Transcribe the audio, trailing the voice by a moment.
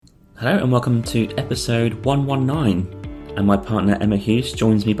Hello and welcome to episode 119, and my partner Emma Hughes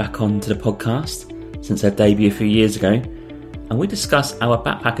joins me back onto the podcast since her debut a few years ago, and we discuss our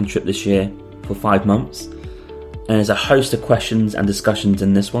backpacking trip this year for 5 months, and there's a host of questions and discussions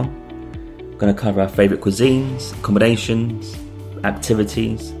in this one. We're going to cover our favourite cuisines, accommodations,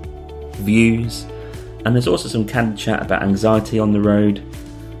 activities, views, and there's also some candid chat about anxiety on the road,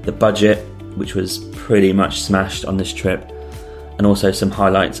 the budget, which was pretty much smashed on this trip, and also some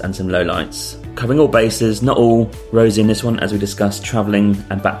highlights and some lowlights. Covering all bases, not all rosy in this one as we discuss travelling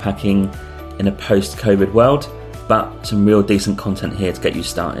and backpacking in a post-COVID world, but some real decent content here to get you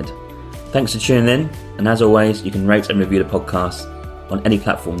started. Thanks for tuning in, and as always, you can rate and review the podcast on any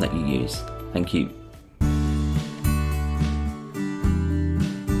platform that you use. Thank you.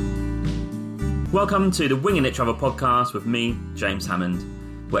 Welcome to the Winging It Travel podcast with me, James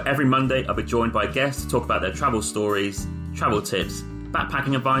Hammond, where every Monday I'll be joined by guests to talk about their travel stories, travel tips,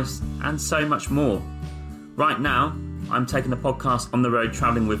 backpacking advice, and so much more. Right now, I'm taking the podcast on the road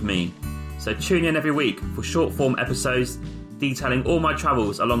travelling with me, so tune in every week for short form episodes detailing all my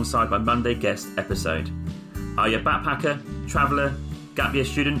travels alongside my Monday guest episode. Are you a backpacker, traveller, gap year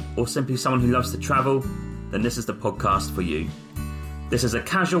student, or simply someone who loves to travel? Then this is the podcast for you. This is a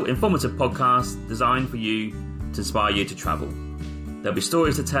casual, informative podcast designed for you to inspire you to travel. There'll be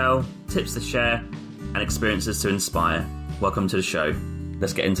stories to tell, tips to share, and experiences to inspire. Welcome to the show.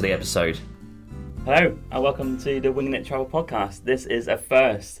 Let's get into the episode. Hello, and welcome to the Winging It Travel podcast. This is a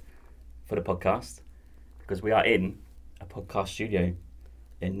first for the podcast because we are in a podcast studio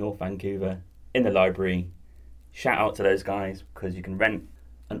in North Vancouver, in the library. Shout out to those guys because you can rent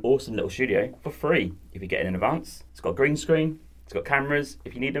an awesome little studio for free if you get in advance. It's got a green screen, it's got cameras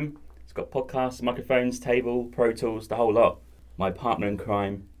if you need them, it's got podcasts, microphones, table, Pro Tools, the whole lot. My partner in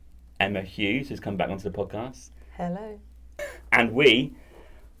crime, Emma Hughes, who's come back onto the podcast. Hello. And we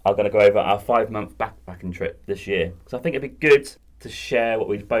are going to go over our 5-month backpacking trip this year. Because I think it'd be good to share what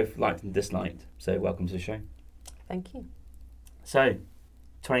we've both liked and disliked. So welcome to the show. Thank you. So,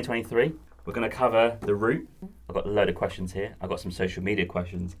 2023, we're going to cover the route. I've got a load of questions here. I've got some social media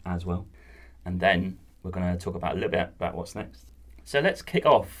questions as well. And then we're going to talk about a little bit about what's next. So let's kick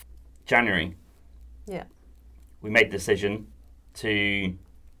off January. Yeah. We made the decision to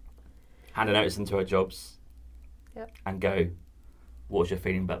hand a notice into our jobs. Yep. And go. What was your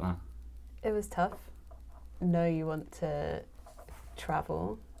feeling about that? It was tough. Know you want to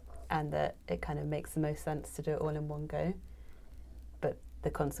travel and that it kind of makes the most sense to do it all in one go. But the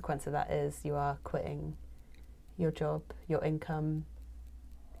consequence of that is you are quitting your job, your income,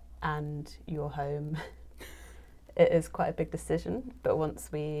 and your home. It is quite a big decision, but once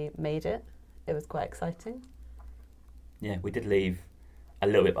we made it, it was quite exciting. Yeah, we did leave a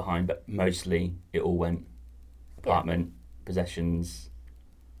little bit behind, but mostly it all went. Apartment, possessions,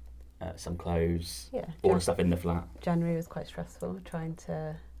 some clothes, all the stuff in the flat. January was quite stressful, trying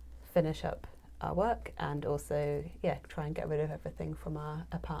to finish up our work and also, try and get rid of everything from our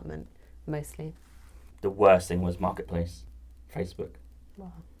apartment, mostly. The worst thing was Marketplace, Facebook.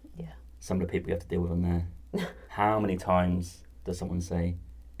 Well, yeah. Some of the people you have to deal with on there. How many times does someone say,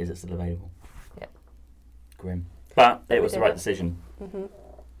 is it still available? Yeah. Grim. But it was the right decision. Mm-hmm.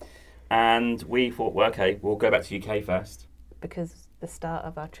 And we thought, well, okay, we'll go back to UK first. Because the start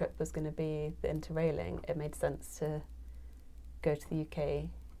of our trip was going to be the interrailing, it made sense to go to the UK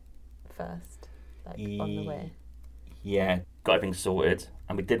first, on the way. Yeah, got everything sorted.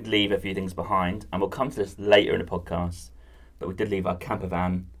 And we did leave a few things behind. And we'll come to this later in the podcast. But we did leave our camper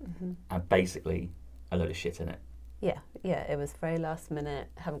van and basically a load of shit in it. Yeah, it was very last minute.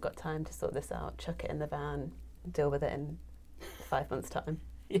 Haven't got time to sort this out. Chuck it in the van, deal with it in 5 months' time.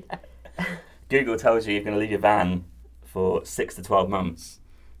 Yeah. Google tells you you're going to leave your van for 6 to 12 months,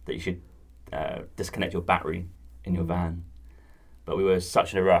 that you should disconnect your battery in your van. But we were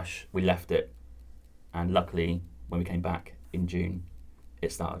such in a rush, we left it. And luckily, when we came back in June,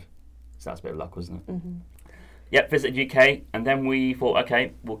 it started. So that's a bit of luck, wasn't it? Mm-hmm. Yep, visited UK, and then we thought,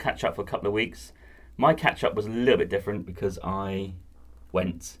 okay, we'll catch up for a couple of weeks. My catch up was a little bit different because I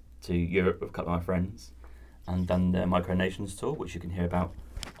went to Europe with a couple of my friends and done the Micronations tour, which you can hear about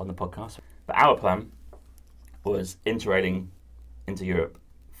on the podcast. But our plan was interrailing into Europe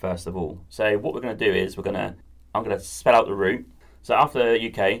first of all. So what we're going to do is I'm going to spell out the route. So after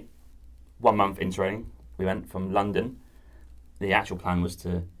UK, 1 month interrailing, we went from London. The actual plan was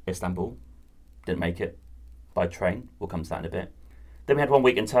to Istanbul. Didn't make it by train. We'll come to that in a bit. Then we had 1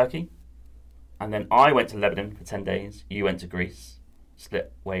 week in Turkey. And then I went to Lebanon for 10 days. You went to Greece.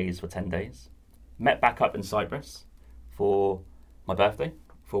 Split ways for 10 days. Met back up in Cyprus for my birthday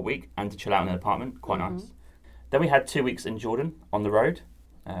for a week and to chill out in an apartment. Quite nice. Then we had 2 weeks in Jordan on the road.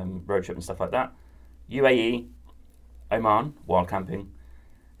 road trip and stuff like that. UAE, Oman, wild camping.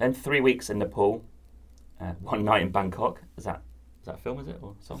 Then 3 weeks in Nepal, 1 night in Bangkok. Is that a film, is it,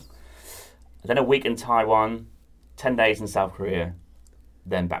 or a song? Then a week in Taiwan, 10 days in South Korea,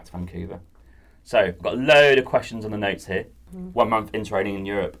 then back to Vancouver. So I've got a load of questions on the notes here. 1 month interrailing in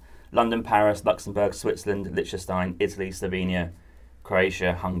Europe. London, Paris, Luxembourg, Switzerland, Liechtenstein, Italy, Slovenia,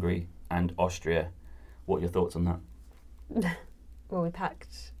 Croatia, Hungary and Austria. What are your thoughts on that? Well, we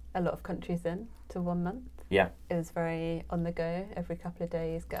packed a lot of countries in to 1 month. Yeah. It was very on the go, every couple of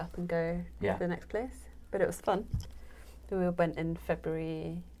days, get up and go Yeah. to the next place. But it was fun. We went in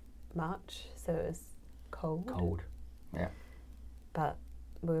February, March, so it was cold. Cold, yeah. But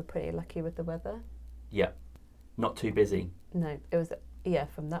we were pretty lucky with the weather. Yeah. Not too busy. No, it was,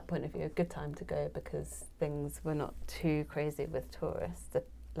 from that point of view, a good time to go because things were not too crazy with tourists.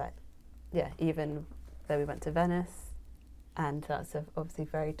 Even though we went to Venice, and that's obviously a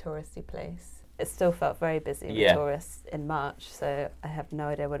very touristy place, it still felt very busy with tourists in March, so I have no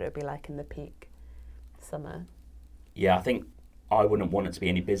idea what it would be like in the peak summer. Yeah, I think I wouldn't want it to be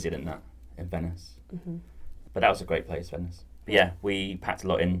any busier than that in Venice. Mm-hmm. But that was a great place, Venice. But yeah, we packed a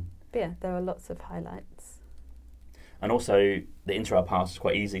lot in. But yeah, there were lots of highlights. And also, the Interrail Pass is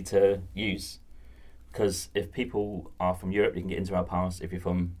quite easy to use because if people are from Europe, you can get Interrail Pass. If you're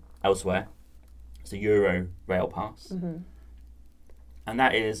from elsewhere, it's a Euro Rail Pass. Mm-hmm. And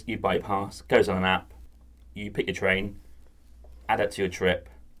that is, you buy a pass, goes on an app, you pick your train, add it to your trip,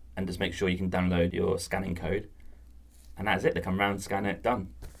 and just make sure you can download your scanning code. And that's it. They come round, scan it, done.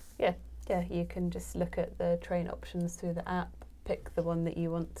 Yeah, you can just look at the train options through the app, pick the one that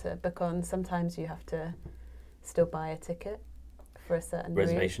you want to book on. Sometimes you have to still buy a ticket for a certain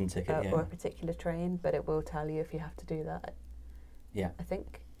reservation route, ticket, or a particular train, but it will tell you if you have to do that. Yeah. I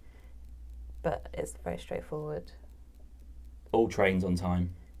think. But it's very straightforward. All trains on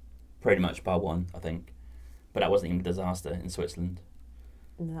time, pretty much bar one, I think. But that wasn't even a disaster in Switzerland.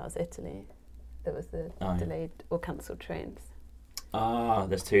 And that was Italy. There was the delayed or cancelled trains.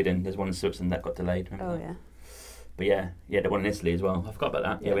 There's two then. There's one in Switzerland that got delayed. Remember that? Yeah. But yeah, the one in Italy as well. I forgot about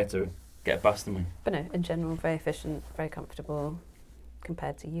that. Yeah, we had to get a bus, didn't we? But no, in general, very efficient, very comfortable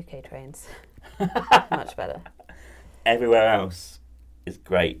compared to UK trains. Much better. Everywhere else is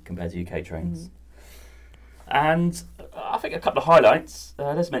great compared to UK trains. And I think a couple of highlights.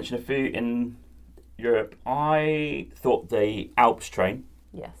 Let's mention a few in Europe. I thought the Alps train.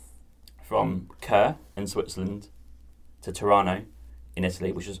 Yes. From Kerr in Switzerland to Tirano in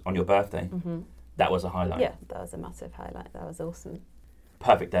Italy, which was on your birthday. Mm-hmm. That was a highlight. Yeah, that was a massive highlight. That was awesome.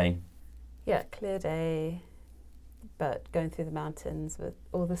 Perfect day. Yeah, clear day, but going through the mountains with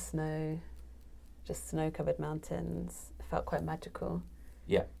all the snow, just snow-covered mountains, felt quite magical.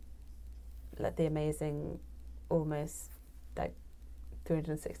 Yeah. Like the amazing, almost like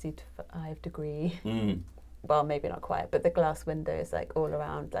 365 degree. Well, maybe not quite, but the glass windows like all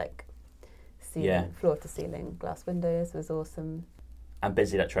around, like ceiling, floor to ceiling glass windows was awesome. And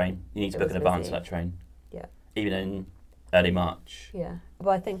busy, that train. You need to book in advance for that train. Yeah. Even in early March. Yeah.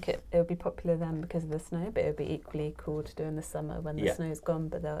 Well, I think it would be popular then because of the snow, but it would be equally cool to do in the summer when the snow's gone.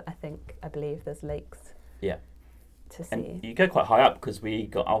 But I believe there's lakes. Yeah. To see. And you go quite high up because we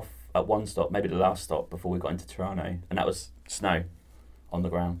got off at one stop, maybe the last stop before we got into Tirano, and that was snow on the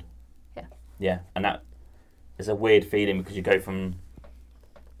ground. Yeah. Yeah, and that is a weird feeling because you go from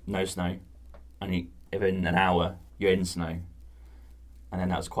no snow, and within an hour you're in snow, and then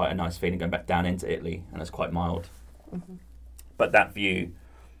that was quite a nice feeling going back down into Italy, and it's quite mild. Mm-hmm. But that view,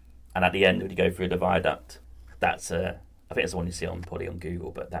 and at the end when you go through the viaduct, I think it's the one you see probably on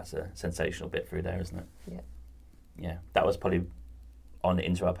Google, but that's a sensational bit through there, isn't it? Yeah. Yeah, that was probably on the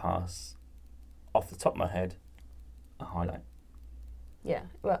Interrail Pass, off the top of my head, a highlight. Yeah,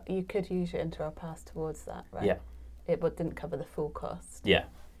 well, you could use your Interrail Pass towards that, right? Yeah. It didn't cover the full cost. Yeah.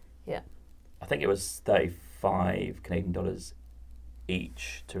 Yeah. I think it was 35 Canadian dollars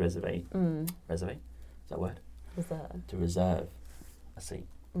each to reserve. Reserve? Is that a word? Reserve. To reserve a seat.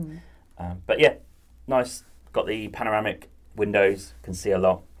 But yeah, nice. Got the panoramic windows, can see a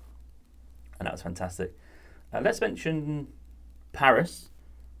lot. And that was fantastic. Let's mention Paris.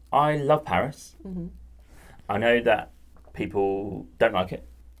 I love Paris. Mm-hmm. I know that people don't like it,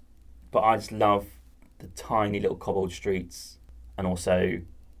 but I just love the tiny little cobbled streets and also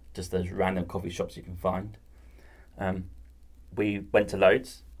just those random coffee shops you can find. We went to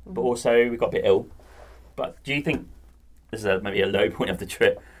loads, but also we got a bit ill. But do you think this is maybe a low point of the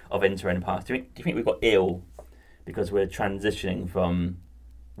trip of entering past? Do you think we got ill because we're transitioning from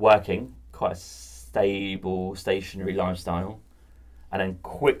working quite a stable, stationary lifestyle, and then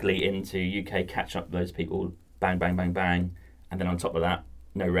quickly into UK catching up with those people, bang, bang, bang, bang, and then on top of that,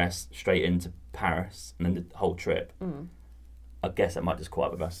 no rest, straight into Paris, and then the whole trip. I guess that might just caught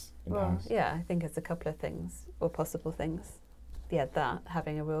up with us in Paris. Yeah, I think it's a couple of things, or possible things. Yeah, that,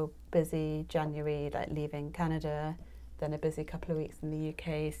 having a real busy January, like leaving Canada, then a busy couple of weeks in the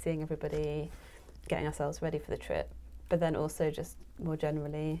UK, seeing everybody, getting ourselves ready for the trip. But then also just more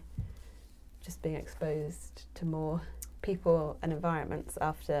generally, just being exposed to more people and environments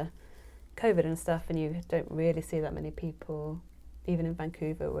after COVID and stuff, and you don't really see that many people. Even in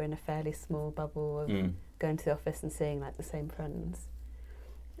Vancouver, we're in a fairly small bubble of going to the office and seeing like the same friends.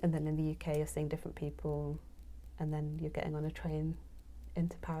 And then in the UK, you're seeing different people, and then you're getting on a train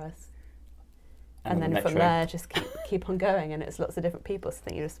into Paris. And then from there, just keep on going, and it's lots of different people, so I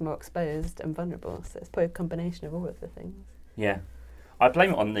think you're just more exposed and vulnerable. So it's probably a combination of all of the things. Yeah. I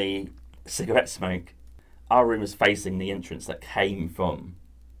blame it on the cigarette smoke. Our room was facing the entrance that came from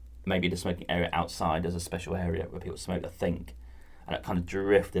maybe the smoking area outside. There's a special area where people smoke, I think, and it kind of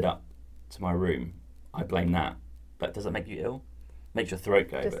drifted up to my room. I blame that. But does it make you ill? Makes your throat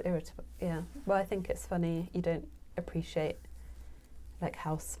go. Just irritable, yeah. Well, I think it's funny, you don't appreciate like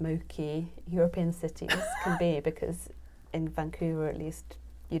how smoky European cities can be, because in Vancouver at least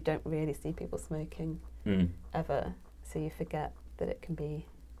you don't really see people smoking ever, so you forget that it can be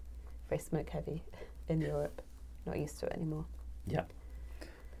very smoke heavy in Europe. Not used to it anymore. Yeah.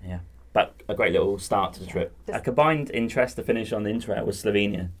 But a great little start to the trip. A combined interest to finish on the Interrail was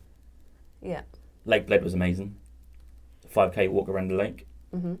Slovenia. Yeah. Lake Bled was amazing. 5k walk around the lake.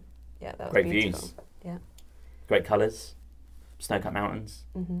 Yeah, that was great beautiful. Views. Yeah. Great colours. Snow-capped mountains.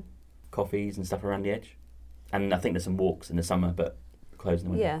 Coffees and stuff around the edge. And I think there's some walks in the summer, but closed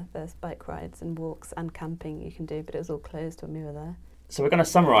in the winter. Yeah, there's bike rides and walks and camping you can do, but it was all closed when we were there. So we're going to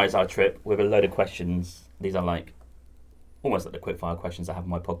summarise our trip with a load of questions. These are like almost like the quickfire questions I have on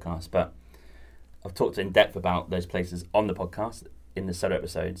my podcast, but I've talked in depth about those places on the podcast in the solo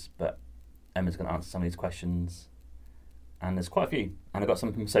episodes, but Emma's going to answer some of these questions, and there's quite a few, and I've got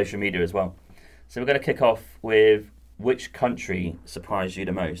some from social media as well. So we're going to kick off with which country surprised you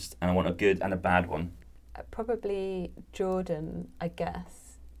the most, and I want a good and a bad one. Probably Jordan, I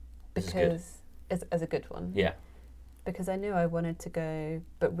guess, because as a good one. Yeah. Because I knew I wanted to go,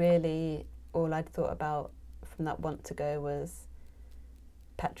 but really all I'd thought about from that want to go was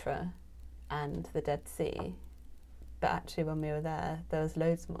Petra and the Dead Sea. But actually when we were there was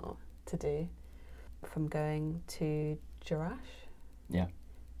loads more to do, from going to Jerash. Yeah.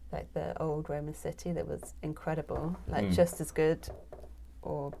 Like the old Roman city that was incredible, like just as good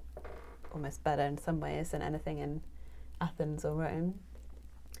or almost better in some ways than anything in Athens or Rome.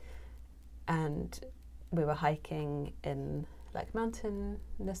 And we were hiking in like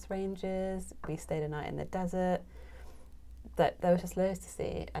mountainous ranges. We stayed a night in the desert. There was just loads to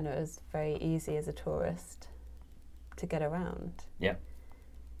see, and it was very easy as a tourist to get around. Yeah.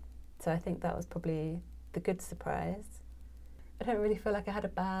 So I think that was probably the good surprise. I don't really feel like I had a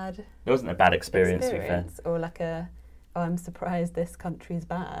bad... There wasn't a bad experience, to be fair. Or like I'm surprised this country's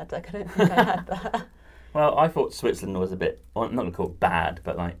bad. Like, I don't think I had that. Well, I thought Switzerland was a bit, well, I'm not going to call it bad,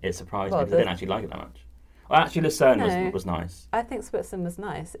 but like it surprised me because I didn't actually like it that much. Well, actually, Lucerne was nice. I think Switzerland was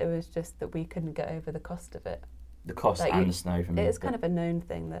nice. It was just that we couldn't get over the cost of it. The cost and the snow from it is kind of a known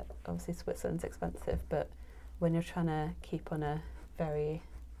thing that obviously Switzerland's expensive, but when you're trying to keep on a very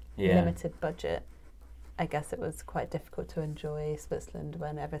limited budget, I guess it was quite difficult to enjoy Switzerland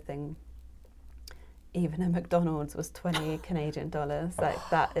when everything, even a McDonald's, was 20 Canadian dollars. Like,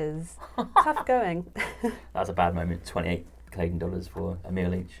 that is tough going. That's a bad moment. 28 Canadian dollars for a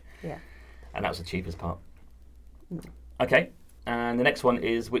meal each. Yeah. And that was the cheapest part. Okay, and the next one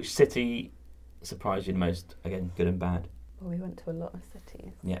is which city surprised you the most? Again, good and bad. Well, we went to a lot of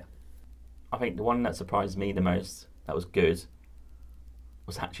cities. Yeah. I think the one that surprised me the most, that was good,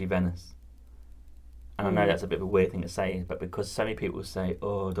 was actually Venice. And I know that's a bit of a weird thing to say, but because so many people say,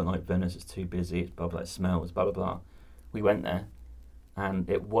 oh, I don't like Venice, it's too busy, it's blah, blah, it smells, blah, blah, blah. We went there, and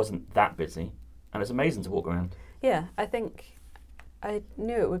it wasn't that busy, and it's amazing to walk around. Yeah, I think I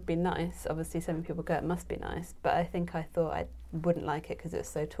knew it would be nice. Obviously, so many people go, it must be nice, but I think I thought I wouldn't like it because it was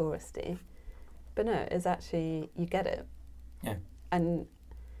so touristy. But no, it's actually, you get it. Yeah. And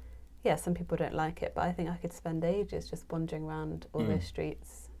yeah, some people don't like it, but I think I could spend ages just wandering around all those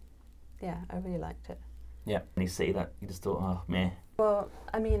streets. Yeah, I really liked it. Yeah, any city that you just thought, oh, meh. Well,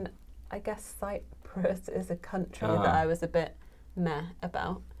 I mean, I guess Cyprus is a country that I was a bit meh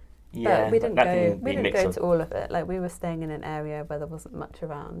about. Yeah, but we didn't go to all of it. Like, we were staying in an area where there wasn't much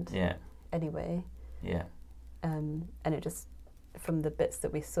around. Yeah. Anyway. Yeah. And it just, from the bits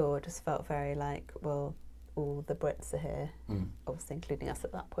that we saw, just felt very like, well, all the Brits are here, obviously including us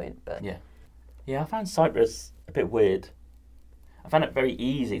at that point. But yeah, I found Cyprus a bit weird. I found it very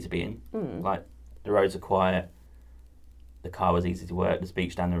easy to be in. Like, the roads are quiet, the car was easy to work, there's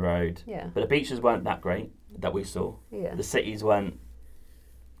beach down the road. Yeah. But the beaches weren't that great that we saw. Yeah. The cities weren't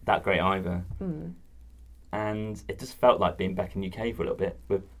that great either. And it just felt like being back in UK for a little bit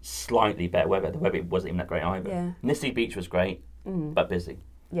with slightly better weather. The weather wasn't even that great either. Yeah. Nissi Beach was great, but busy.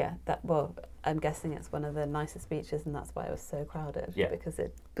 Yeah, I'm guessing it's one of the nicest beaches, and that's why it was so crowded. Yeah. Because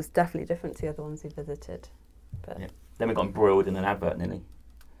it was definitely different to the other ones we visited. But Yeah. Then we got embroiled in an advert nearly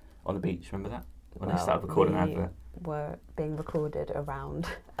on the beach. Remember that? When they started recording an advert. Were being recorded around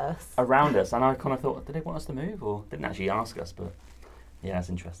us. Around us, and I kind of thought, did they want us to move, or didn't actually ask us? But yeah, that's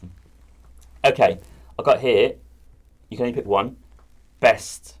interesting. Okay, I've got here. You can only pick one.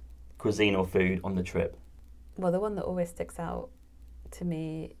 Best cuisine or food on the trip. Well, the one that always sticks out to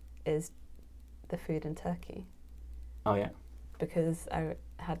me is the food in Turkey. Oh yeah. Because I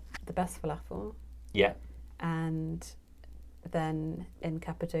had the best falafel. Yeah. And then in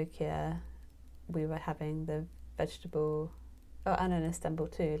Cappadocia, we were having the vegetable, and in Istanbul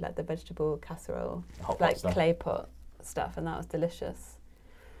too, like the vegetable casserole, like clay pot stuff, and that was delicious.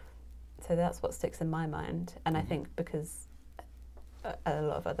 So that's what sticks in my mind. And I think because a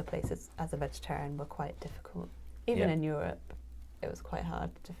lot of other places as a vegetarian were quite difficult. Even in Europe, it was quite hard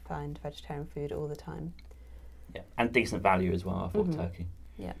to find vegetarian food all the time. Yeah, and decent value as well, I thought, Turkey.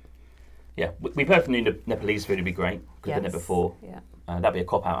 Yeah. Yeah, we both knew Nepalese food would be great, because we've done it before. Yeah. That'd be a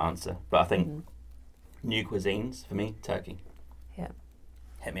cop-out answer. But I think new cuisines, for me, Turkey. Yeah.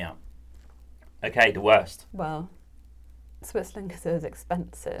 Hit me out. Okay, the worst. Well, Switzerland, because it was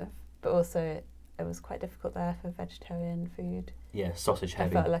expensive, but also it was quite difficult there for vegetarian food. Yeah, sausage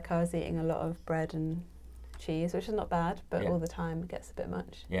heavy. I felt like I was eating a lot of bread and cheese, which is not bad, but all the time it gets a bit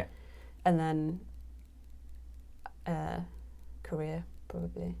much. Yeah. And then Korea,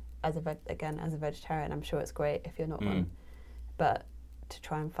 probably. As a vegetarian, I'm sure it's great if you're not one. But to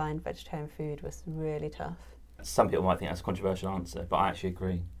try and find vegetarian food was really tough. Some people might think that's a controversial answer, but I actually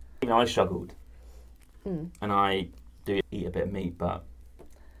agree. Even I struggled. And I do eat a bit of meat, but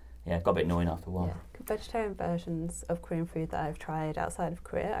yeah, it got a bit annoying after a while. Yeah. Vegetarian versions of Korean food that I've tried outside of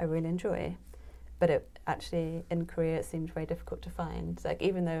Korea, I really enjoy. But it actually, in Korea, it seemed very difficult to find. Like,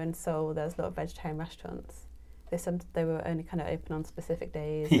 even though in Seoul there's a lot of vegetarian restaurants, they were only kind of open on specific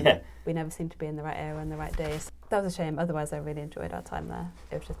days. And we never seemed to be in the right area on the right days. That was a shame. Otherwise, I really enjoyed our time there.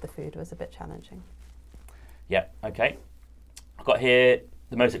 It was just the food was a bit challenging. Yeah. Okay. I've got here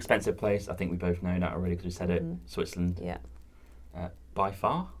the most expensive place. I think we both know that already because we said it. Switzerland. Yeah. By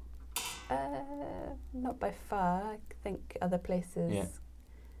far? Not by far. I think other places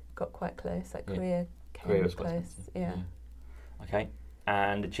got quite close. Like Korea came Korea was close. quite expensive. Yeah. Okay.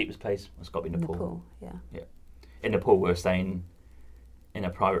 And the cheapest place has got to be Nepal. Nepal, yeah. In Nepal, we were staying in a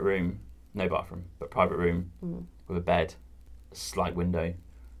private room, no bathroom, but private room with a bed, a slight window.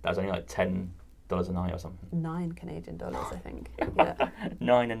 That was only like $10 a night or something. $9 Canadian, I think. Yeah.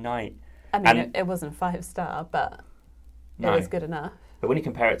 $9 a night. I mean, it wasn't 5-star, but it was good enough. But when you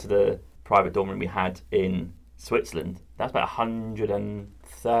compare it to the private dorm room we had in Switzerland, that's about $130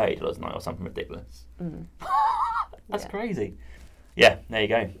 a night or something ridiculous. That's crazy. Yeah, there you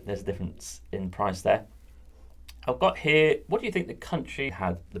go. There's a difference in price there. I've got here, what do you think the country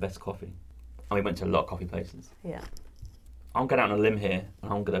had the best coffee? And we went to a lot of coffee places. Yeah. I'm going out on a limb here,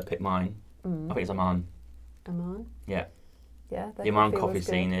 and I'm going to pick mine. I think it's Oman. Oman? Yeah. Yeah. The Oman coffee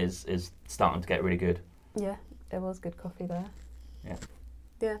scene is starting to get really good. Yeah, there was good coffee there. Yeah.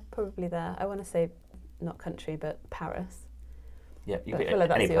 Yeah, probably there. I want to say not country, but Paris. Yeah, you I feel like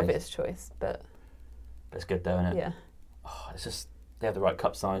that's the obvious choice, but it's good though, isn't it? Yeah. Oh, it's just they have the right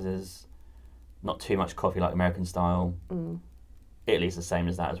cup sizes, not too much coffee like American style. Italy's the same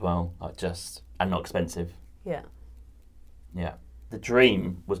as that as well, and not expensive. Yeah. Yeah. The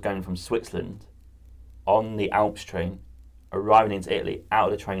dream was going from Switzerland on the Alps train, arriving into Italy,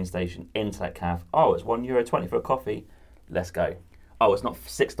 out of the train station, into that cafe. Oh, it's €1.20 for a coffee. Let's go. Oh, it's not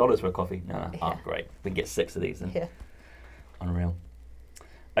 $6 for a coffee. No. Yeah. Oh, great. We can get 6 of these then. Yeah. Unreal.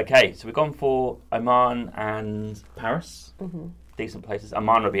 Okay, so we've gone for Oman and Paris. Decent places.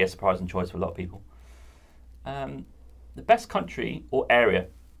 Oman would be a surprising choice for a lot of people. The best country or area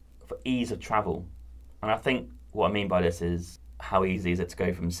for ease of travel. And I think what I mean by this is how easy is it to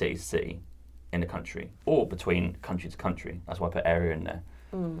go from city to city in the country or between country to country. That's why I put area in there.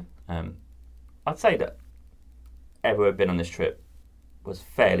 I'd say that everywhere I've been on this trip was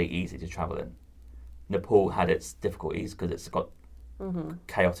fairly easy to travel in. Nepal had its difficulties because it's got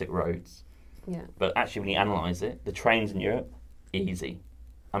chaotic roads. Yeah. But actually, when you analyse it, the trains in Europe, easy.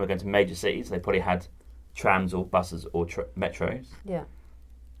 And we're going to major cities, they probably had trams or buses or metros. Yeah.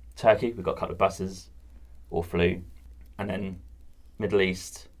 Turkey, we've got a couple of buses or flew. And then Middle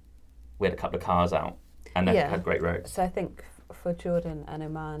East, we had a couple of cars out, and they had great roads. So I think for Jordan and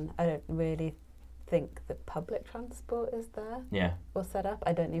Oman, I don't really think the public transport is there. Yeah. Or set up.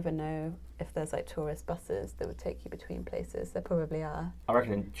 I don't even know if there's like tourist buses that would take you between places. There probably are. I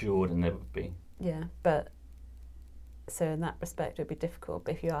reckon in Jordan there would be. Yeah, but so in that respect it would be difficult.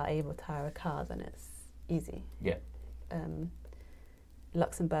 But if you are able to hire a car, then it's easy. Yeah.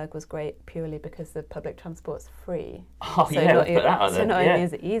 Luxembourg was great purely because the public transport's free. Oh, so let's put that out there. So not only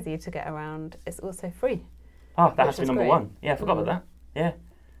is it easy to get around, it's also free. Oh, that has to be number one. Yeah, I forgot about that. Yeah.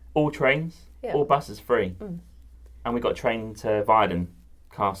 All trains, all buses free. And we got a train to Weiden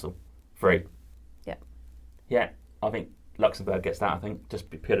Castle free. Yeah. Yeah, I think Luxembourg gets that, I think, just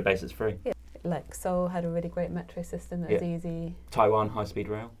purely basis it's free. Yeah. Like Seoul had a really great metro system that was easy. Taiwan, high-speed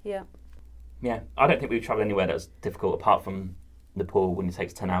rail. Yeah. Yeah, I don't think we've travelled anywhere that's difficult apart from Nepal when it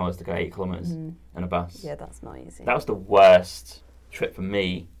takes 10 hours to go 8 kilometres in a bus. Yeah, that's not easy. That was the worst trip for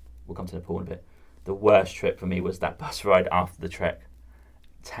me. We'll come to Nepal in a bit. The worst trip for me was that bus ride after the trek.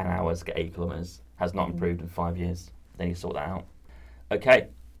 10 hours to get 8 kilometres. Has not improved in 5 years. Then you sort that out. Okay,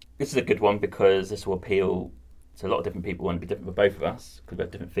 this is a good one because this will appeal to a lot of different people and be different for both of us because we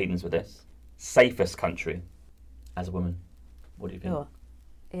have different feelings with this. Safest country as a woman. What do you think? Oh.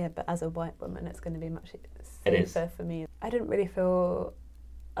 Yeah, but as a white woman, it's going to be much It is. safer for me. I didn't really feel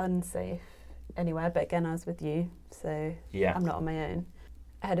unsafe anywhere, but again, I was with you, so I'm not on my own.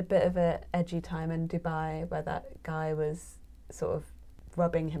 I had a bit of an edgy time in Dubai where that guy was sort of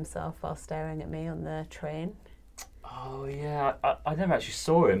rubbing himself while staring at me on the train. Oh, yeah. I never actually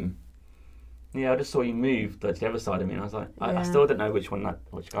saw him. Yeah, I just saw you move to the other side of me, and I was like, I still don't know which guy that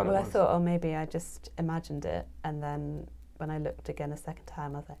was. Well, I thought, maybe I just imagined it, and then when I looked again a second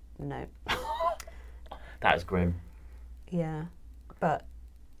time, I was like, no. That is grim. Yeah, but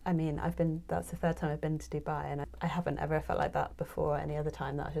I mean, that's the third time I've been to Dubai, and I haven't ever felt like that before any other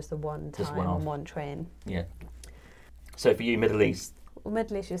time. That was just the one time on one train. Yeah. So for you, Middle East? Well,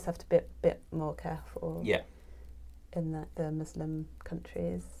 Middle East, you just have to be a bit more careful. Yeah. In the Muslim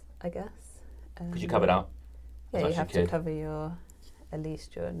countries, I guess. Because you covered up. Yeah, you have to cover at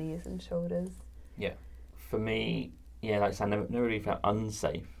least your knees and shoulders. Yeah. For me, like I said, I never really felt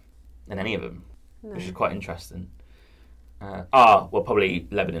unsafe in any of them, which is quite interesting. Well, probably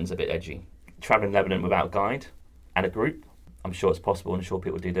Lebanon's a bit edgy. Travelling Lebanon without a guide and a group, I'm sure it's possible and I'm sure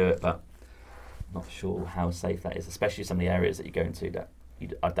people do it, but I'm not sure how safe that is, especially some of the areas that you go into that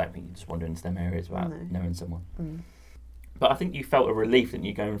I don't think you just wander into them areas without knowing someone. But I think you felt a relief, didn't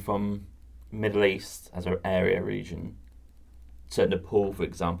you, going from Middle East as an area region to Nepal, for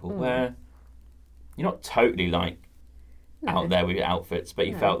example, where you're not totally out there with your outfits, but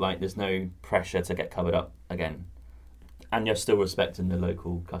you felt like there's no pressure to get covered up again. And you're still respecting the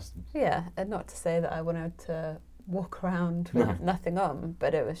local customs. Yeah, and not to say that I wanted to walk around with nothing on,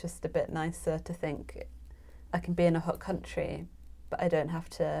 but it was just a bit nicer to think I can be in a hot country, but I don't have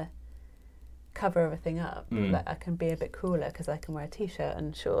to cover everything up. Like, I can be a bit cooler because I can wear a t-shirt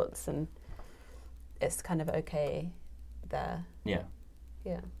and shorts, and it's kind of okay there. Yeah.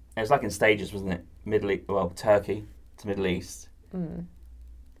 Yeah. It was like in stages, wasn't it? Turkey to Middle East.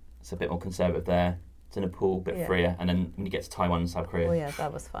 It's a bit more conservative there. To Nepal, a bit freer, and then when you get to Taiwan and South Korea. Oh yeah,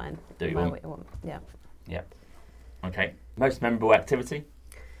 that was fine. Do you want? Yeah. Yeah. Okay. Most memorable activity?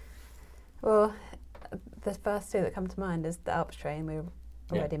 Well, the first two that come to mind is the Alps train we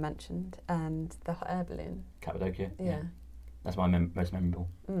already mentioned, and the hot air balloon. Cappadocia. Yeah. That's my most memorable.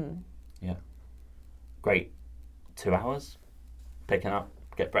 Yeah. Great. 2 hours, picking up,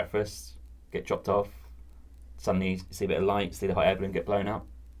 get breakfast, get dropped off. Suddenly you see a bit of light, see the hot air balloon get blown up,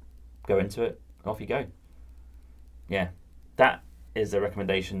 go into it, and off you go. Yeah. That is a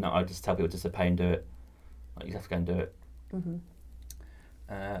recommendation that I just tell people just to pay and do it. Like, you have to go and do it.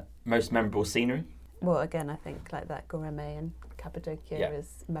 Most memorable scenery? Well, again, I think like that Gourmet in Cappadocia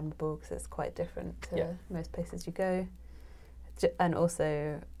is memorable because it's quite different to most places you go. And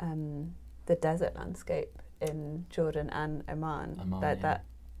also the desert landscape in Jordan and Oman. That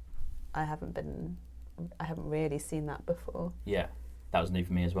I haven't really seen that before. Yeah, that was new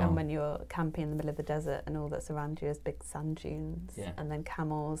for me as well. And when you're camping in the middle of the desert and all that's around you is big sand dunes and then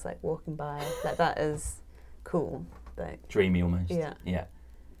camels like walking by, like that is cool. Like, dreamy almost.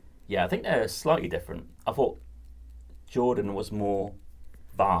 Yeah, I think they're slightly different. I thought Jordan was more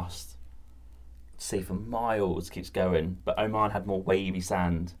vast, sea for miles, keeps going, but Oman had more wavy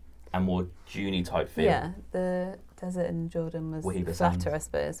sand and more duney type feel. Yeah, the desert in Jordan was Wahiba flatter, sand. I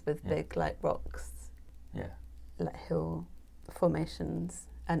suppose, with big like rocks, like hill formations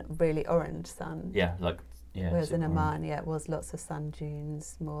and really orange sand. Whereas in Oman, it was lots of sand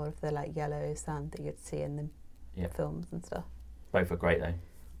dunes, more of the like yellow sand that you'd see in the films and stuff. Both were great though.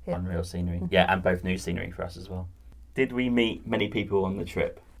 Yeah. Unreal scenery. Yeah, and both new scenery for us as well. Did we meet many people on the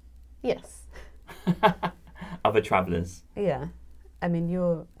trip? Yes. Other travellers? Yeah. I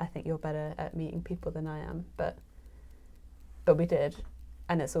mean, I think you're better at meeting people than I am, but we did.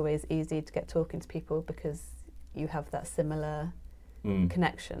 And it's always easy to get talking to people because you have that similar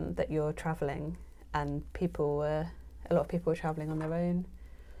connection that you're travelling, and a lot of people were travelling on their own.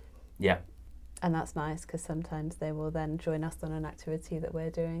 Yeah. And that's nice because sometimes they will then join us on an activity that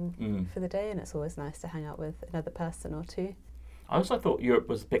we're doing for the day, and it's always nice to hang out with another person or two. I also thought Europe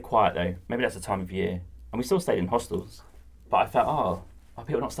was a bit quiet though. Maybe that's the time of year. And we still stayed in hostels. But I felt, are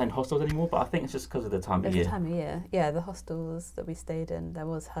people not staying in hostels anymore? But I think it's just because of the time of year. It's the time of year. Yeah, the hostels that we stayed in, there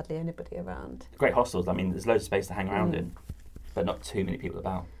was hardly anybody around. Great hostels. I mean, there's loads of space to hang around in, but not too many people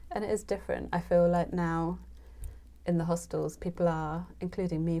about. And it is different. I feel like now in the hostels, people are,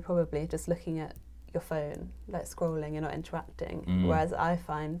 including me probably, just looking at your phone, like scrolling, you're not interacting. Whereas I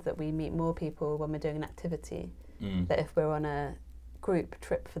find that we meet more people when we're doing an activity. That if we're on a group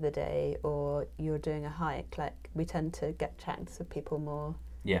trip for the day or you're doing a hike, like we tend to get chats with people more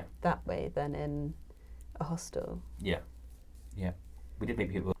that way than in a hostel. Yeah. We did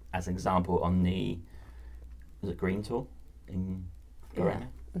meet people, as an example, on the Green Tour in Gorena,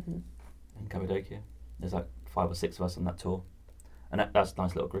 in Cappadocia. There's like 5 or 6 of us on that tour, and that's a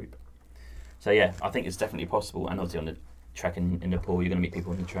nice little group. So yeah, I think it's definitely possible, and obviously on the trek in Nepal, you're going to meet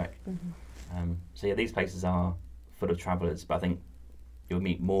people on the trek. So yeah, these places are full of travellers, but I think you'll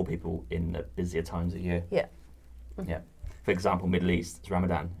meet more people in the busier times of year. Yeah. For example, Middle East, it's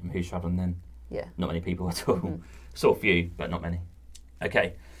Ramadan, and who's travelling then? Yeah. Not many people at all. Sort of few, but not many.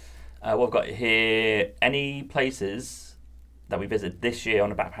 Okay, what I've got here, any places that we visited this year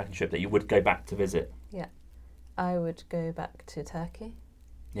on a backpacking trip that you would go back to visit? Yeah. I would go back to Turkey.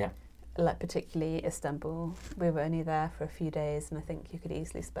 Yeah. Like particularly Istanbul. We were only there for a few days, and I think you could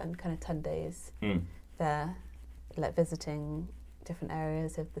easily spend kind of 10 days there, like visiting different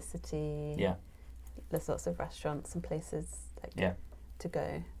areas of the city. Yeah. There's lots of restaurants and places to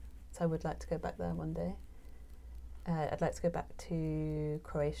go. So I would like to go back there one day. I'd like to go back to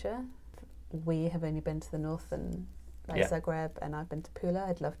Croatia. We have only been to the north and Zagreb, and I've been to Pula.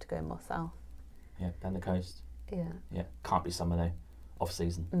 I'd love to go more south. Yeah, down the coast. Yeah. Yeah, can't be summer though, off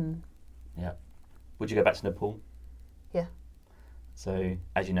season. Yeah. Would you go back to Nepal? Yeah. So,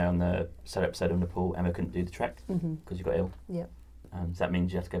 as you know, on the solo episode of Nepal, Emma couldn't do the trek because you got ill. Yeah. So that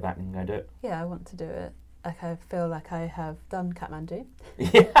means you have to go back and go do it? Yeah, I want to do it. Like, I feel like I have done Kathmandu.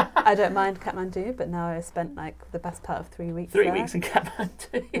 Yeah. I don't mind Kathmandu, but now I've spent like the best part of 3 weeks 3 there. weeks in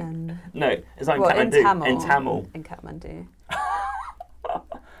Kathmandu? And no, it's not in Kathmandu. In Tamil. In Kathmandu.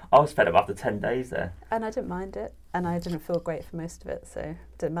 I was fed up after 10 days there. And I didn't mind it, and I didn't feel great for most of it, so it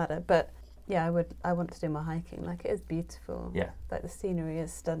didn't matter. But yeah, I want to do more hiking. Like, it is beautiful. Yeah. Like, the scenery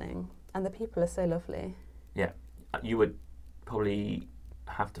is stunning, and the people are so lovely. Yeah. You would probably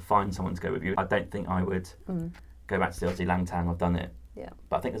have to find someone to go with you. I don't think I would go back to the Aussie Langtang. I've done it. Yeah.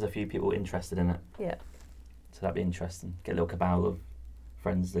 But I think there's a few people interested in it. Yeah. So that'd be interesting. Get a little cabal of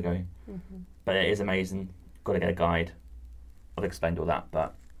friends to go. But it is amazing. Got to get a guide. I've explained all that,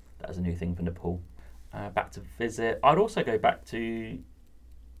 but that is a new thing for Nepal. Back to visit. I'd also go back to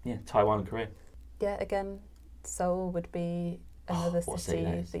Taiwan and Korea. Yeah, again, Seoul would be another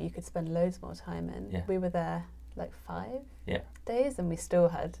city that you could spend loads more time in. Yeah. We were there like 5 Yeah. days, and we still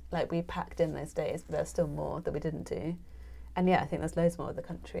had, like, we packed in those days, but there's still more that we didn't do. And yeah, I think there's loads more of the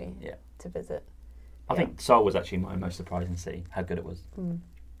country to visit. I think Seoul was actually my most surprising city, how good it was.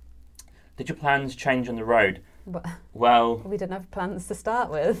 Did your plans change on the road? Well, we didn't have plans to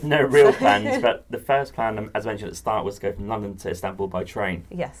start with. No real plans, but the first plan, as mentioned at the start, was to go from London to Istanbul by train.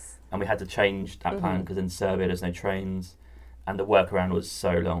 Yes. And we had to change that plan because in Serbia there's no trains, and the workaround was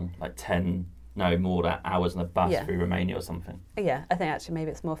so long, like 10 hours on a bus through Romania or something. Yeah, I think actually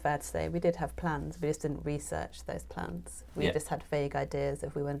maybe it's more fair to say we did have plans, we just didn't research those plans. We just had vague ideas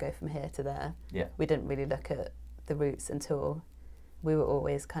if we want to go from here to there. Yeah. We didn't really look at the routes until we were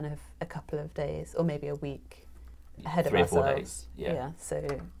always kind of a couple of days or maybe a week ahead of ourselves. 3 or 4 days. Yeah. So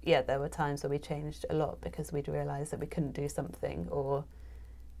there were times where we changed a lot because we'd realise that we couldn't do something, or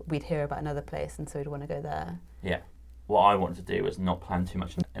we'd hear about another place and so we'd want to go there. Yeah. What I wanted to do was not plan too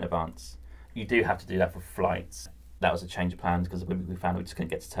much in advance. You do have to do that for flights. That was a change of plans because we found we just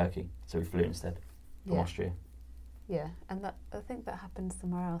couldn't get to Turkey, so we flew instead from Austria. Yeah, and that, I think that happened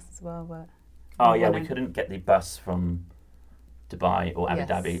somewhere else as well. We couldn't get the bus from Dubai or Abu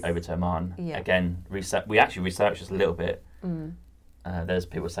Dhabi over to Oman. Yeah. Again, we actually researched this a little bit. There's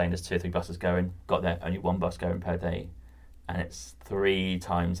people saying there's 2 or 3 buses going. Got there, only 1 bus going per day, and it's 3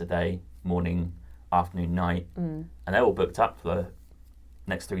 times a day, morning, afternoon, night, and they're all booked up for the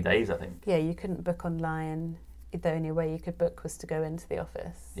next 3 days, I think. Yeah, you couldn't book online. The only way you could book was to go into the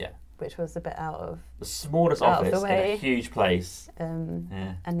office. Yeah. Which was a bit out of the smallest out of office the way. in a huge place. And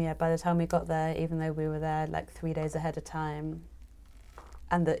by the time we got there, even though we were there like 3 days ahead of time,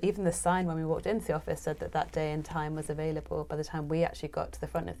 and even the sign when we walked into the office said that day and time was available. By the time we actually got to the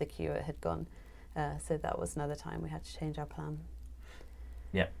front of the queue, it had gone. So that was another time we had to change our plan.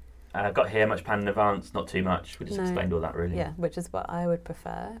 Yeah. Got here much planned in advance, not too much. We just explained all that, really. Yeah, which is what I would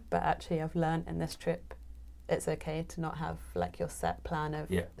prefer. But actually, I've learned in this trip, it's okay to not have like your set plan of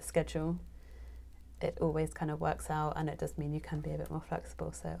schedule. It always kind of works out, and it does mean you can be a bit more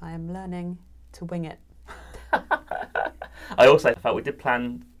flexible. So I am learning to wing it. I also felt we did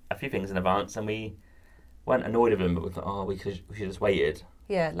plan a few things in advance, and we weren't annoyed with them, but we thought, we should just waited.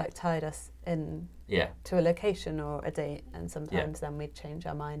 Yeah, like tied us in to a location or a date, and sometimes then we'd change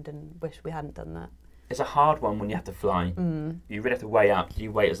our mind and wish we hadn't done that. It's a hard one when you have to fly. You really have to weigh up. Do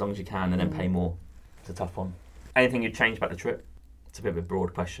you wait as long as you can and then pay more? It's a tough one. Anything you'd change about the trip? It's a bit of a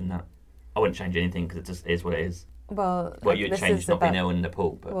broad question, that. I wouldn't change anything because it just is what it is. Well, you'd change not being ill in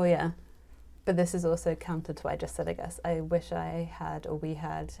Nepal. But. Well, yeah. But this is also counter to what I just said, I guess. I wish we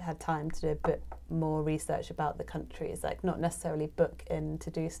had time to do a bit more research about the countries. Like, not necessarily book in to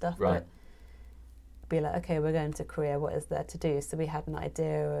do stuff, but be like, okay, we're going to Korea, what is there to do? So we had an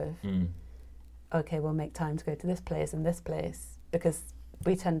idea of, okay, we'll make time to go to this place and this place. Because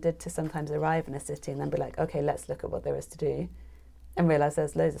we tended to sometimes arrive in a city and then be like, okay, let's look at what there is to do. And realise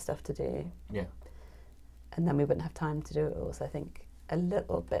there's loads of stuff to do. Yeah. And then we wouldn't have time to do it all. So I think a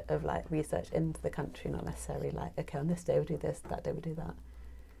little bit of like research into the country, not necessarily like, okay, on this day we'll do this, that day we'll do that.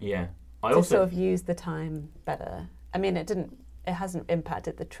 Yeah. I also sort of use the time better. I mean, it hasn't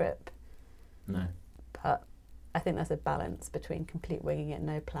impacted the trip. No. But I think there's a balance between complete winging it,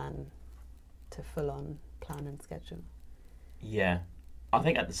 no plan, to full on plan and schedule. Yeah. I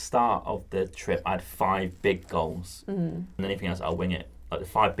think at the start of the trip I had 5 big goals. And anything else I'll wing it. Like the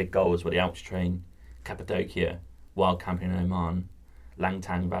 5 big goals were the Alps train, Cappadocia, wild camping in Oman,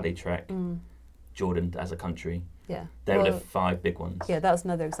 Langtang Valley Trek, Jordan as a country. Yeah. They were the 5 big ones. Yeah, that was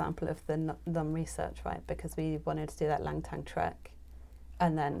another example of the non-research, right? Because we wanted to do that Langtang Trek.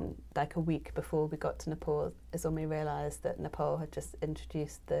 And then like a week before we got to Nepal is when we realised that Nepal had just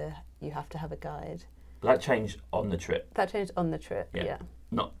introduced you have to have a guide. But that changed on the trip. That changed on the trip, yeah.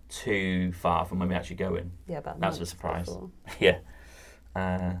 Not too far from when we actually go in. Yeah, about that's a surprise. Before. Yeah.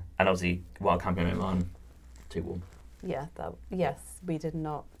 And obviously, wild camping in Oman, too warm. Yeah, yes, we did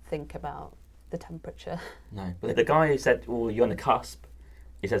not think about the temperature. No, but the guy who said, well, you're on the cusp,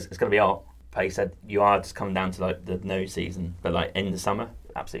 he says it's going to be hot, but he said you are just coming down to like the no season, but like in the summer,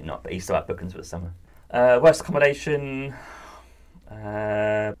 absolutely not, but he's still at bookings for the summer. Worst accommodation,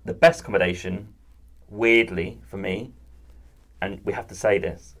 the best accommodation, weirdly for me, and we have to say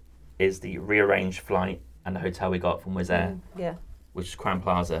this, is the rearranged flight and the hotel we got from Wizz Air, which is Crown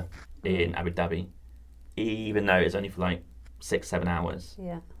Plaza in Abu Dhabi, even though it's only for like 6-7 hours.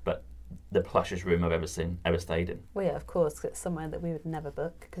 Yeah. But the plushest room I've ever stayed in. Well, yeah, of course, 'cause it's somewhere that we would never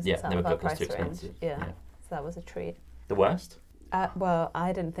book because it's out of our price range. Yeah, so that was a treat. The worst? Well,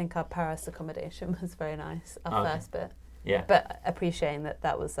 I didn't think our Paris accommodation was very nice, our first bit. Yeah. But appreciating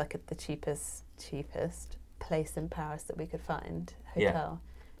that was like the cheapest place in Paris that we could find, hotel.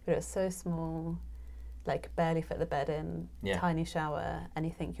 But it was so small, like barely fit the bed in, tiny shower, and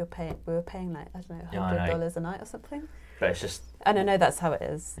you think we were paying like, I don't know, $100 a night or something. But it's just... And I know that's how it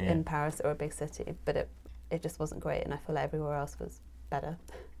is in Paris or a big city, but it just wasn't great, and I feel like everywhere else was better.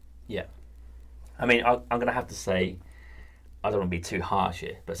 Yeah. I mean, I'm going to have to say, I don't want to be too harsh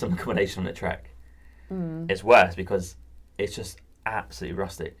here, but some accommodation on the trek is worse because it's just absolutely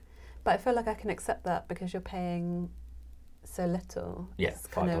rustic. But I feel like I can accept that because you're paying so little. Yeah,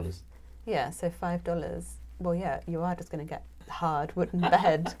 $5. So $5. Well, yeah, you are just going to get hard wooden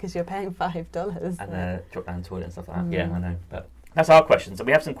bed because you're paying $5. And drop down toilet and stuff like that. Yeah, I know. But that's our questions. So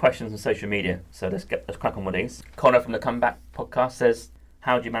we have some questions on social media. So let's crack on with these. Connor from the Comeback podcast says,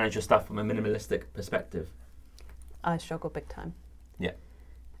 how do you manage your stuff from a minimalistic perspective? I struggle big time. Yeah.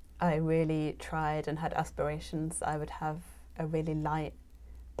 I really tried and had aspirations. I would have a really light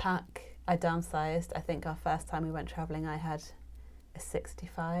pack. I downsized. I think our first time we went travelling, I had a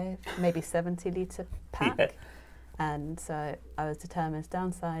 65, maybe 70 litre pack. Yeah. And so I was determined to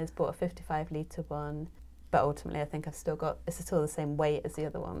downsize, bought a 55 litre one. But ultimately, I think it's still the same weight as the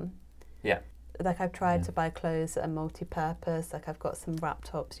other one. Yeah. Like I've tried to buy clothes that are multi-purpose. Like I've got some wrap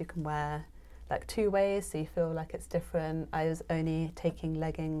tops you can wear like 2 ways, so you feel like it's different. I was only taking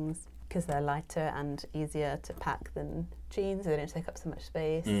leggings because they're lighter and easier to pack than jeans. They don't take up so much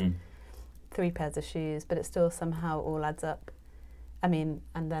space. 3 pairs of shoes, but it still somehow all adds up. I mean,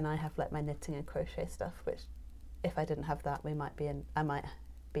 and then I have like my knitting and crochet stuff, which if I didn't have that, I might be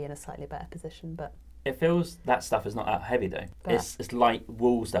in a slightly better position. But it feels that stuff is not that heavy though. It's light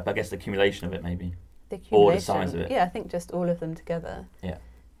wool stuff. I guess the accumulation of it maybe. The accumulation, or the size of it. Yeah, I think just all of them together. Yeah.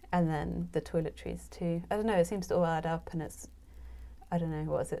 And then the toiletries too. I don't know. It seems to all add up, and it's, I don't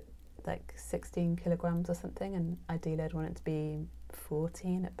know, what is it, like 16 kilograms or something? And ideally, I'd want it to be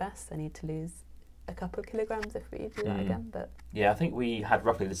 14 at best. I need to lose a couple of kilograms if we do that again. But yeah, I think we had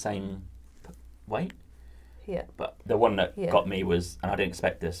roughly the same weight. Yeah. But the one that got me was, and I didn't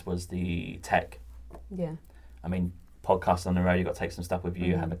expect this, was the tech. Yeah. I mean, podcasting on the road, you got to take some stuff with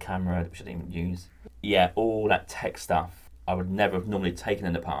you. Have a camera, which I didn't even use. Yeah, all that tech stuff I would never have normally taken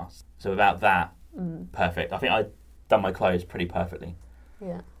in the past. So without that, perfect. I think I'd done my clothes pretty perfectly.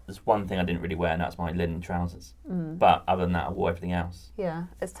 Yeah. There's one thing I didn't really wear, and that's my linen trousers. But other than that, I wore everything else. Yeah,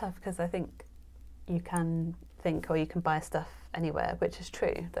 it's tough because I think you can think, or you can buy stuff anywhere, which is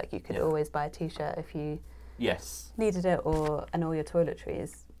true. Like you could always buy a t-shirt if you needed it, and all your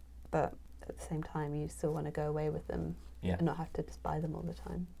toiletries. But at the same time, you still want to go away with them and not have to just buy them all the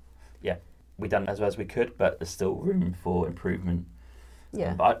time. Yeah. We done as well as we could, but there's still room for improvement.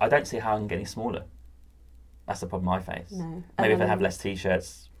 Yeah. But I don't see how I can get any smaller. That's the problem I face. No. Maybe if I have less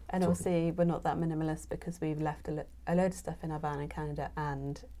t-shirts. And obviously we're not that minimalist because we've left a load of stuff in our van in Canada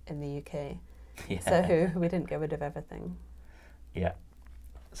and in the UK. Yeah. So we didn't get rid of everything. Yeah.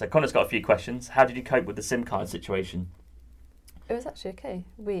 So Connor's got a few questions. How did you cope with the SIM card situation? It was actually okay.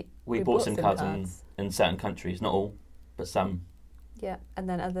 We bought SIM cards in certain countries, not all, but some. Yeah, and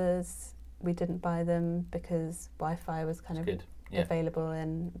then others we didn't buy them because Wi-Fi was kind of available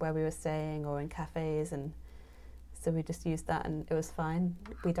in where we were staying or in cafes, and so we just used that and it was fine.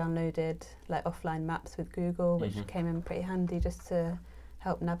 We downloaded like offline maps with Google, which came in pretty handy just to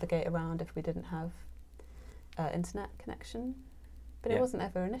help navigate around if we didn't have internet connection. But it wasn't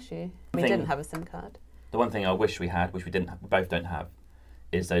ever an issue. We didn't have a SIM card. The one thing I wish we had, which we didn't, we both don't have,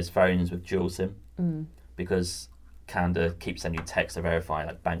 is those phones with dual SIM, because Canada keeps sending you texts to verify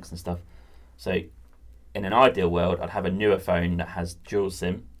like banks and stuff. So in an ideal world, I'd have a newer phone that has dual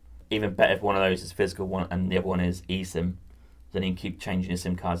SIM. Even better if one of those is physical one and the other one is eSIM. Then you can keep changing your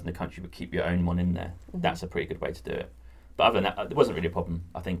SIM cards in the country but keep your own one in there. That's a pretty good way to do it. But other than that, it wasn't really a problem.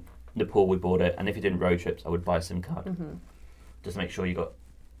 I think Nepal we bought it, and if you're doing road trips, I would buy a SIM card. Just to make sure you got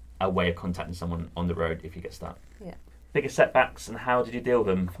a way of contacting someone on the road if you get stuck. Yeah. Biggest setbacks, and how did you deal with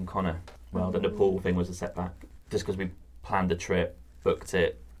them, from Connor? Well, the Nepal thing was a setback. Just because we planned the trip, booked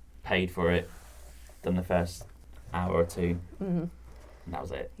it, paid for it, done the first hour or two, and that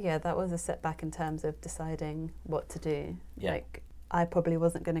was it. Yeah, that was a setback in terms of deciding what to do. Yeah. Like, I probably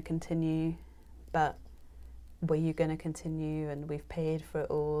wasn't going to continue, but were you going to continue? And we've paid for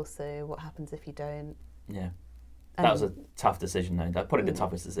it all, so what happens if you don't? Yeah. That was a tough decision, though. That's probably the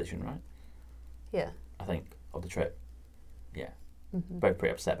toughest decision, right? Yeah. I think, of the trip. Yeah. Both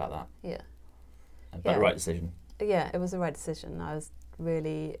pretty upset about that. Yeah. But the right decision. Yeah, it was the right decision. I was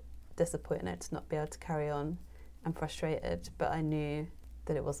really disappointed to not be able to carry on and frustrated, but I knew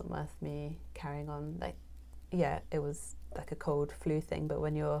that it wasn't worth me carrying on. Like, yeah, it was like a cold flu thing, but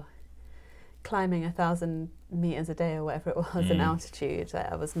when you're climbing 1,000 meters a day or whatever it was in altitude,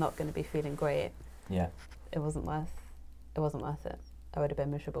 like, I was not going to be feeling great. Yeah. It wasn't worth it. I would have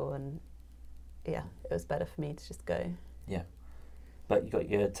been miserable, and yeah, it was better for me to just go. Yeah. But you got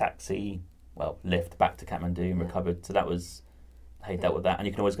your taxi, lift back to Kathmandu and recovered, so that was how you dealt with that, and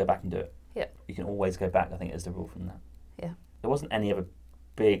you can always go back and do it. Yeah. You can always go back, I think is the rule from that. Yeah. There wasn't any other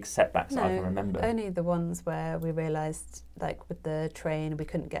big setbacks that I can remember. Only the ones where we realised, like with the train, we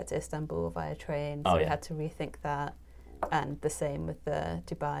couldn't get to Istanbul via train, so we had to rethink that, and the same with the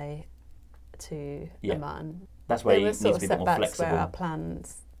Dubai to Oman. That's where you need to be a bit more flexible. Where our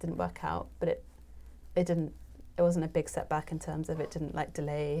plans didn't work out, but it wasn't a big setback in terms of it didn't like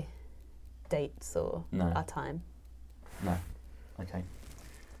delay dates or our time. No. Okay.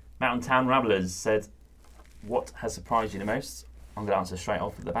 Mountain Town Ramblers said, what has surprised you the most? I'm going to answer straight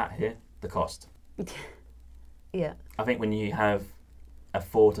off at the bat here. The cost. Yeah. I think when you have a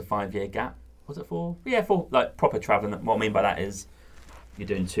 4 to 5 year gap, was it 4? Yeah, 4, like proper travelling. What I mean by that is you're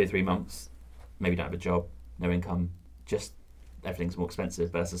doing 2 or 3 months, maybe you don't have a job, no income, just everything's more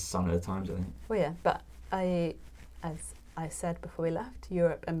expensive, but that's a sign of the times, I think. Well, yeah, but as I said before we left,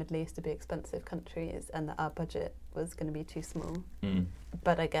 Europe and Middle East to be expensive countries, and that our budget was going to be too small.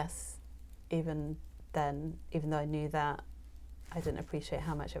 But I guess even then, even though I knew that, I didn't appreciate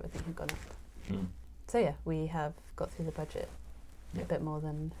how much everything had gone up. So yeah, we have got through the budget a bit more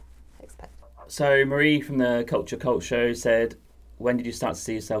than expected. So Marie from the Culture Cult Show said, when did you start to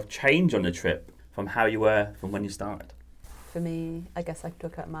see yourself change on the trip from how you were from when you started? For me, I guess I could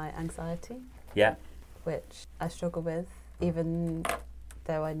talk about my anxiety. Yeah. Which I struggle with, even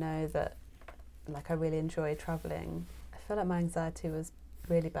though I know that I really enjoy travelling. I feel like my anxiety was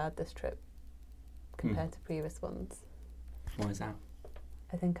really bad this trip compared to previous ones. Why is that?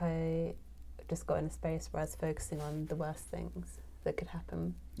 I think I just got in a space where I was focusing on the worst things that could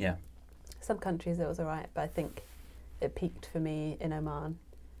happen. Yeah. Some countries it was alright, but I think it peaked for me in Oman.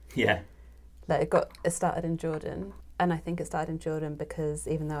 Yeah. It started in Jordan, and I think it started in Jordan because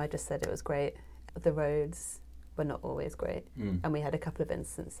even though I just said it was great, the roads were not always great. And we had a couple of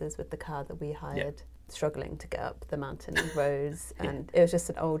instances with the car that we hired struggling to get up the mountain roads, and it was just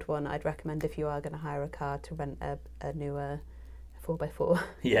an old one. I'd recommend if you are going to hire a car to rent a newer 4x4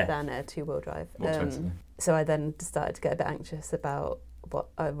 than a 2-wheel drive. So I then started to get a bit anxious about what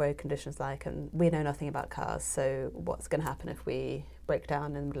our road conditions like, and we know nothing about cars, so what's going to happen if we break down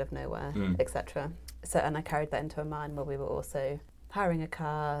in the middle of nowhere, etc. So, and I carried that into Oman, where we were also hiring a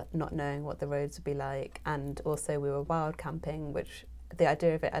car, not knowing what the roads would be like, and also we were wild camping, which the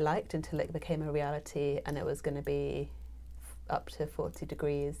idea of it I liked until it became a reality, and it was going to be up to 40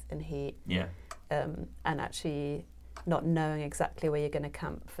 degrees in heat. And actually not knowing exactly where you're going to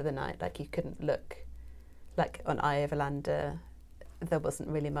camp for the night, you couldn't look, on Eye of Alander, there wasn't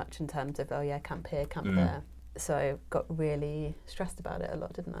really much in terms of, camp here, camp there. So I got really stressed about it a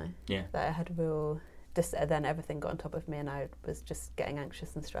lot, didn't I? Yeah. That I had then everything got on top of me, and I was just getting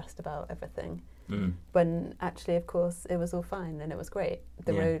anxious and stressed about everything. When actually, of course, it was all fine and it was great.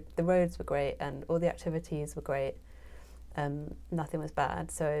 The roads were great and all the activities were great. Nothing was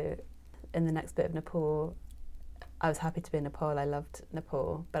bad. So in the next bit of Nepal, I was happy to be in Nepal. I loved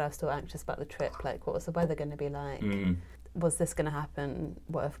Nepal, but I was still anxious about the trip. What was the weather going to be like? Was this going to happen?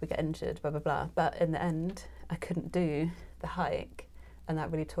 What if we get injured? Blah, blah, blah. But in the end, I couldn't do the hike. And that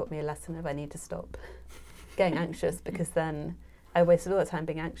really taught me a lesson of I need to stop getting anxious, because then I wasted all the time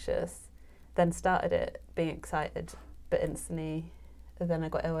being anxious, then started it being excited, but instantly then I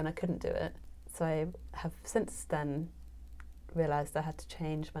got ill and I couldn't do it. So I have since then realised I had to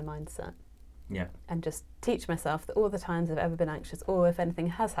change my mindset. And just teach myself that all the times I've ever been anxious, or if anything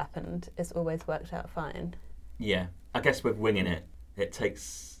has happened, it's always worked out fine. Yeah. I guess with winging it, it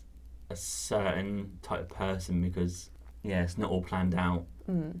takes a certain type of person, because it's not all planned out,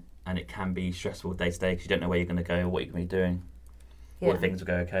 and it can be stressful day to day because you don't know where you're going to go or what you're going to be doing. What things will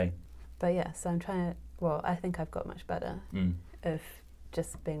go okay. But so I'm trying to, I think I've got much better of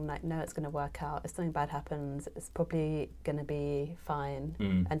just being no, it's going to work out. If something bad happens, it's probably going to be fine,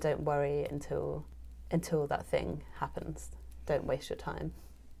 and don't worry until that thing happens. Don't waste your time.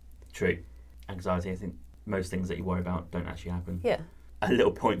 True. Anxiety, I think most things that you worry about don't actually happen. Yeah. A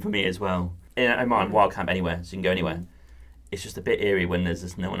little point for me as well. In Oman, wild camp anywhere, so you can go anywhere. It's just a bit eerie when there's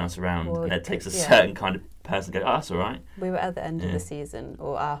just no one else around, and it takes a certain kind of person to go, that's all right. We were at the end of the season,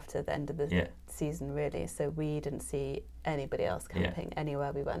 or after the end of the season, really, so we didn't see anybody else camping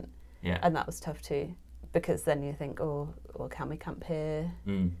anywhere we went. And that was tough too, because then you think, can we camp here?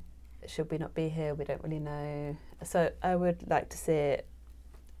 Should we not be here? We don't really know. So I would like to see it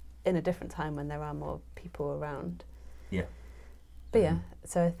in a different time when there are more people around. But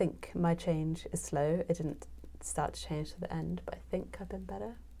so I think my change is slow. It didn't start to change to the end, but I think I've been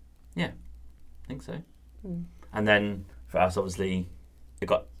better. I think so. And then for us, obviously, it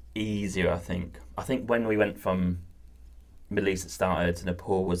got easier, I think. I think when we went from Middle East, it started, to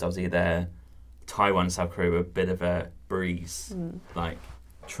Nepal was obviously there. Taiwan, South Korea were a bit of a breeze,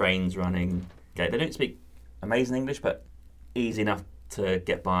 trains running. They don't speak amazing English, but easy enough to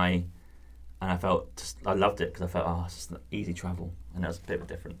get by. And I loved it because I felt, it's just easy travel. And that was a bit of a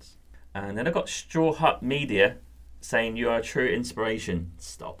difference. And then I got Straw Hut Media saying you are a true inspiration.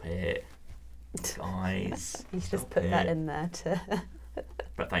 Stop it, guys. You should just put that in there too.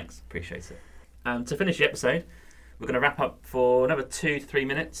 But thanks, appreciate it. And to finish the episode, we're going to wrap up for another 2 to 3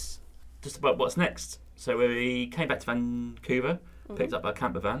 minutes, just about what's next. So we came back to Vancouver, picked up our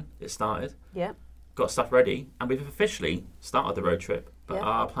camper van. It started. Got stuff ready, and we've officially started the road trip. But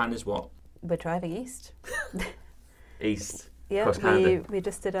our plan is what? We're driving east. East. Yeah, we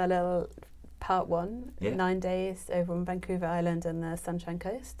just did our little part 1, 9 days over on Vancouver Island and the Sunshine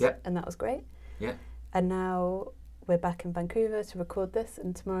Coast, and that was great. And now we're back in Vancouver to record this,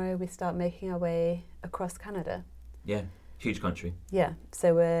 and tomorrow we start making our way across Canada. Huge country.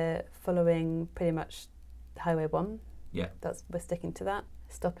 So we're following pretty much Highway 1. We're sticking to that,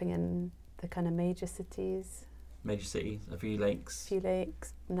 stopping in the kind of major cities, a few lakes,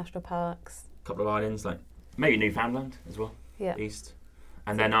 national parks, a couple of islands, maybe Newfoundland as well. East.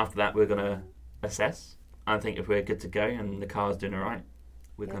 And then after that we're going to assess I think if we're good to go and the car's doing all right,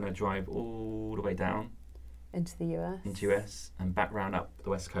 we're going to drive all the way down into the US and back round up the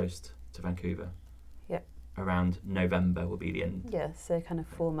west coast to Vancouver. Yep. Around November will be the end. Yeah, so kind of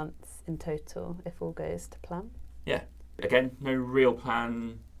 4 months in total if all goes to plan. Yeah. Again, no real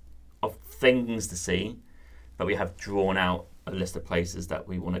plan of things to see, but we have drawn out a list of places that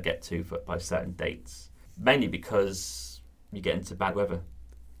we want to get to by certain dates. Mainly because you get into bad weather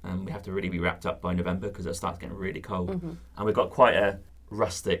and we have to really be wrapped up by November because it starts getting really cold. Mm-hmm. And we've got quite a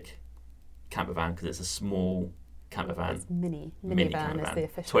rustic camper van because it's a small camper van. It's mini van is the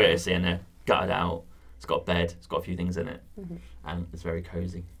official. Toyota's in there, gutted out. It's got a bed. It's got a few things in it, mm-hmm. and it's very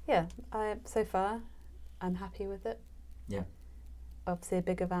cosy. Yeah, so far I'm happy with it. Yeah. Obviously a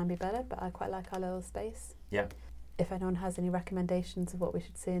bigger van would be better, but I quite like our little space. Yeah. If anyone has any recommendations of what we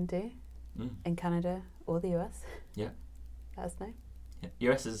should see and do in Canada or the US, yeah, let us know.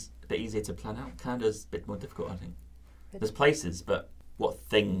 Yeah. US is a bit easier to plan out. Canada's a bit more difficult, I think. There's places, but what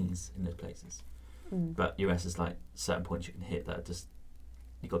things in those places? But US is like certain points you can hit that are just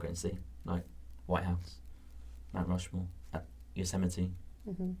you got to go and see, like White House, Mount Rushmore, Yosemite.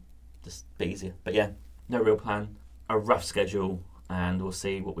 Mm-hmm. Just a bit easier. But yeah, no real plan, a rough schedule, and we'll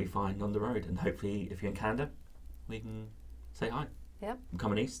see what we find on the road. And hopefully, if you're in Canada, we can say hi. Yeah. I'm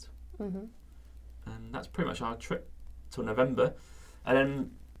coming east. Mm-hmm. And that's pretty much our trip till November. And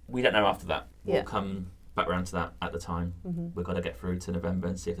then we don't know after that. We'll come back around to that at the time. Mm-hmm. We've got to get through to November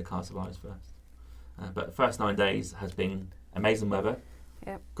and see if the car survives first. But the first 9 days has been amazing weather.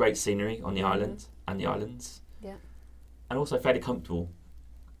 Yep. Great scenery on the island and the islands. Yeah. And also fairly comfortable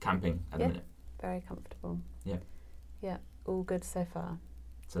camping at the minute. Very comfortable. Yeah. Yeah, all good so far.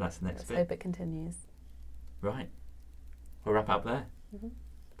 So that's the next bit. Let's hope it continues. Right. We'll wrap up there. Mm-hmm.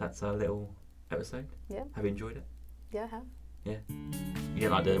 That's our little episode. Yeah. Have you enjoyed it? Yeah, I have. Yeah. You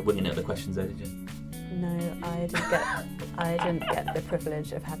didn't like the winging it of the questions though, did you? No, I didn't get the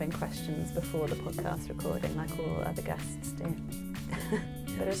privilege of having questions before the podcast recording like all other guests do.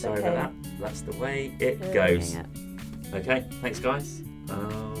 But it's sorry okay. about that. That's the way it We're goes. it. Okay, thanks guys.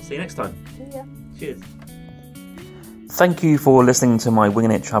 I'll see you next time. See ya. Cheers. Thank you for listening to my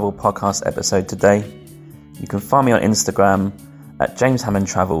Winging It Travel podcast episode today. You can find me on Instagram at James Hammond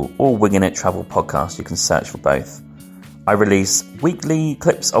Travel or Winging It Travel Podcast. You can search for both. I release weekly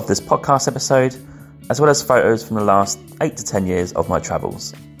clips of this podcast episode, as well as photos from the last 8 to 10 years of my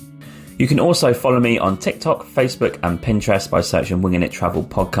travels. You can also follow me on TikTok, Facebook and Pinterest by searching Winging It Travel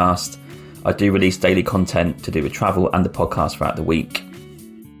Podcast. I do release daily content to do with travel and the podcast throughout the week.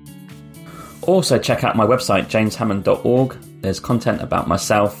 Also check out my website, jameshammond.org. There's content about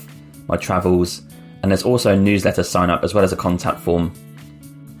myself, my travels, and there's also a newsletter sign up as well as a contact form.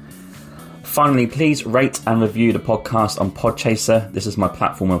 Finally, please rate and review the podcast on Podchaser. This is my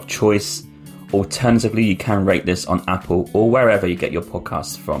platform of choice. Alternatively, you can rate this on Apple or wherever you get your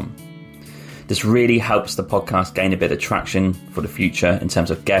podcasts from. This really helps the podcast gain a bit of traction for the future in terms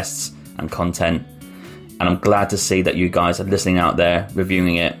of guests and content. And I'm glad to see that you guys are listening out there,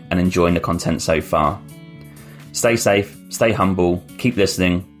 reviewing it and enjoying the content so far. Stay safe, stay humble, keep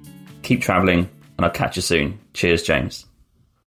listening, keep travelling, and I'll catch you soon. Cheers, James.